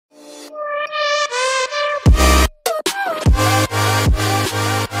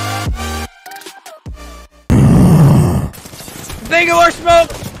Singular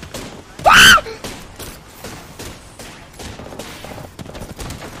smoke! Ah!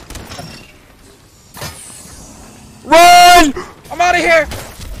 Run! I'm out of here!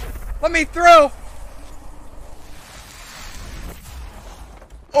 Let me through!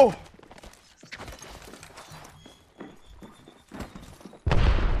 Oh!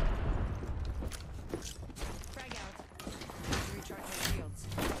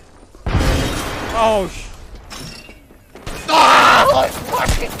 Oh, ah!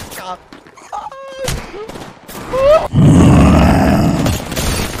 Fucking God.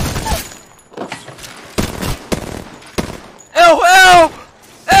 Ew! Ew!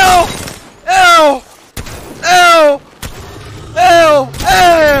 Ew! Ew! Ew! Ew!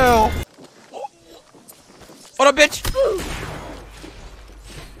 Ew! What up, bitch?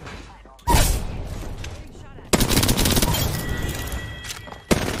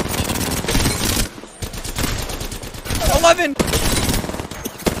 11!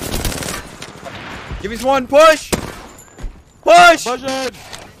 Give me one, push! Push! Push it!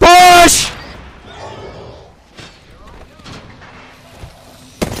 Push!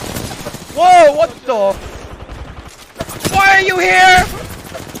 Whoa, what the? Why are you here?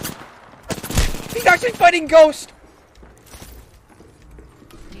 He's actually fighting Ghost!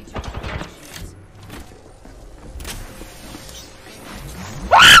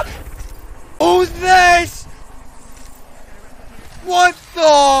 Ah! Who's this? What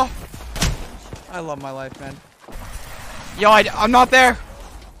the? I love my life, man. Yo, I'm not there.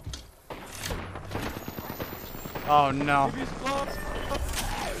 Oh no.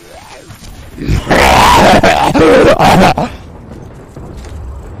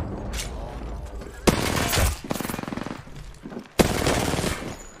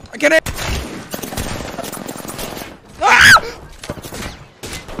 I get it. Ah!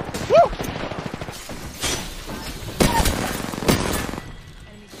 Woo!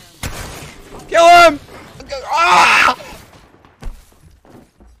 Kill him! Ah!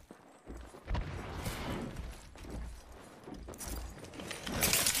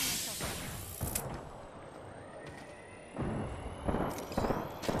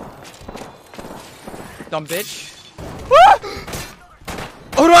 Dumb bitch. Ah!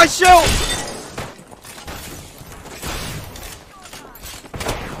 Who do I shoot?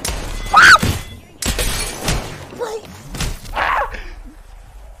 Ah! Bro. Ah!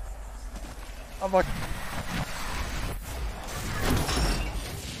 I'm like.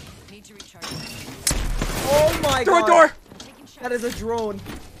 Oh my god! Through a door! That is a drone.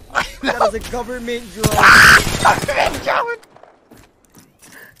 That is a government drone. Ah!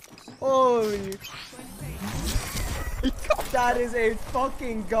 Holy. That is a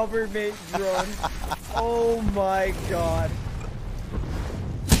fucking government drone. Oh my god.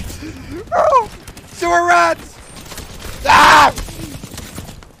 Oh, sewer rats! Ah!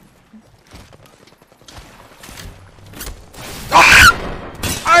 Ah!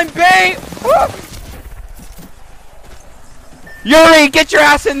 I'm bait! Ah! Yuri, get your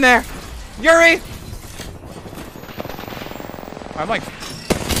ass in there! Yuri! I'm like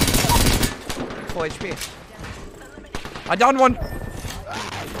full HP. I downed one.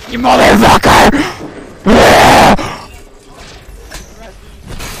 You motherfucker!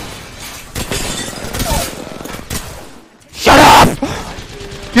 Shut up!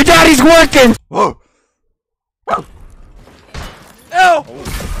 Your daddy's working! Whoa! No! No!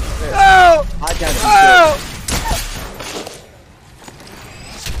 No!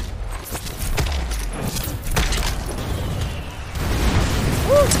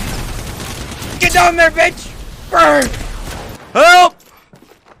 Get down there, bitch! Burn! Help!